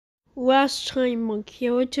Last time on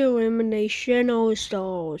Character Elimination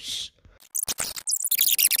All-Stars.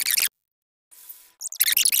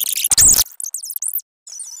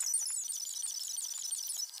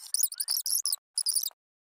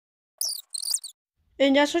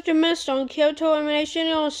 And that's what you missed on Character Elimination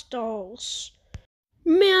All-Stars.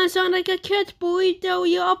 Man, I sound like I can't believe that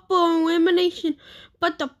you're up for elimination,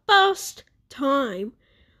 but the first time.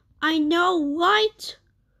 I know, right?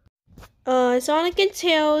 Sonic and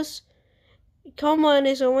Tails, come on,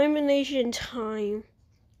 it's elimination time.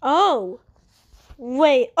 Oh,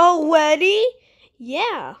 wait, already?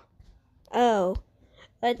 Yeah. Oh,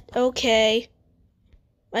 okay.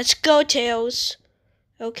 Let's go, Tails.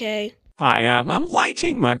 Okay. Hi, I'm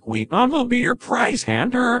Lighting McQueen. I'm gonna be your prize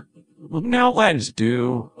hander. Now let's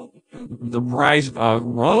do the prize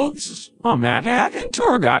votes. Matt had and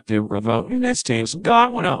Tor got to vote. And this team's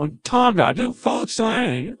got one on. Tom got to vote.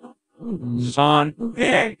 Son,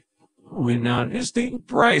 hey. Winner is the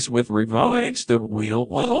prize with revotes. The wheel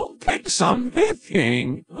will pick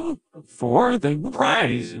something for the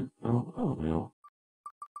prize. Oh.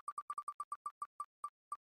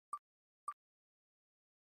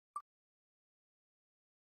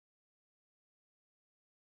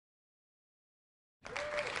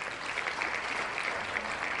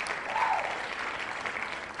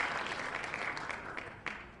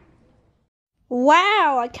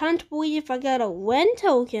 Wow, I can't believe I got a win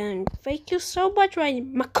token. Thank you so much,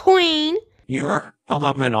 McQueen. You're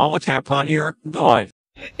 11 all tap on your life.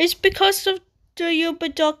 It's because of the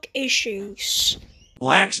Uberduck issues.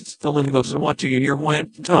 Last, the link goes what to your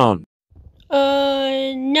went Tom.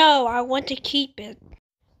 No, I want to keep it.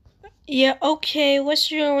 Yeah, okay, what's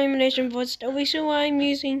your elimination voice? The reason why I'm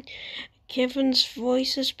using Kevin's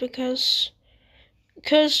voice is because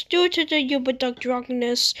due to the Uberduck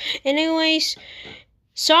drunkenness. Anyways,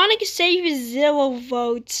 Sonic is safe with 0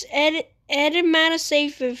 votes. Ed Matt is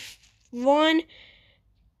safe with 1.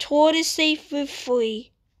 Toad is safe with 3.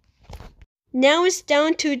 Now it's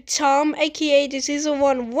down to Tom, aka the season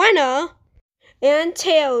 1 winner, and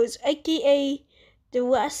Tails, aka the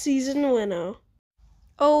last season winner.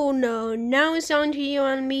 Oh no, now it's down to you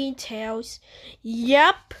and me, Tails.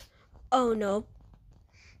 Yep. Oh no.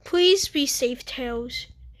 Please be safe, Tails.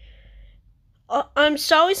 I'm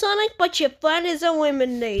sorry, Sonic, but your friend is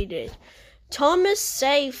eliminated. Tom is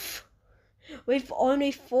safe with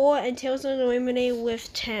only 4 and Tails is eliminated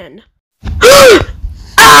with 10.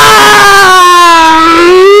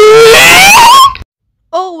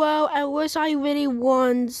 Oh well, I wish I really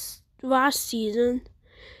won last season.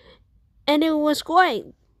 And it was great.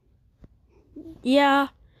 Yeah.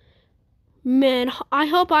 Man, I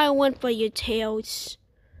hope I win for your Tails.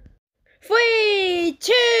 3,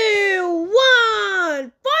 2,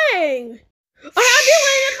 1, bang! A happy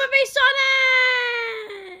winner for me, Sonic!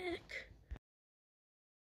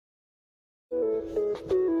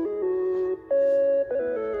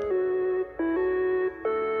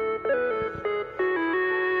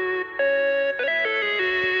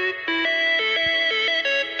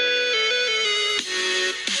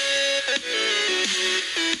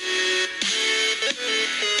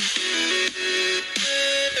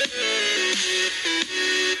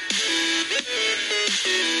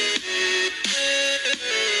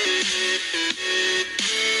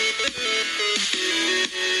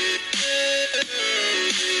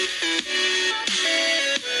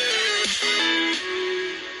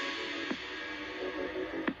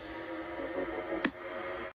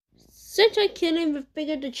 Since I can't even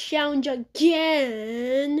figure the challenge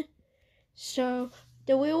again, so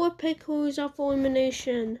the wheel will pick who's up for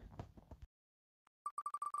elimination.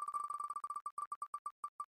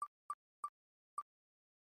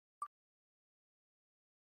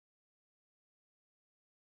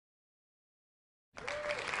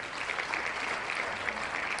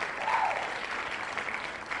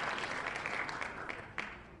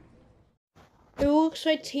 It looks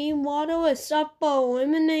like Team Water is up for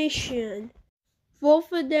elimination. Vote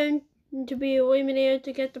for them to be eliminated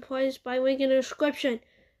to get the prize by linking in the description.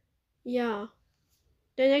 Yeah.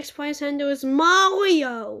 The next prize handle is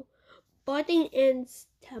Mario. Voting ends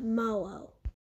tomorrow.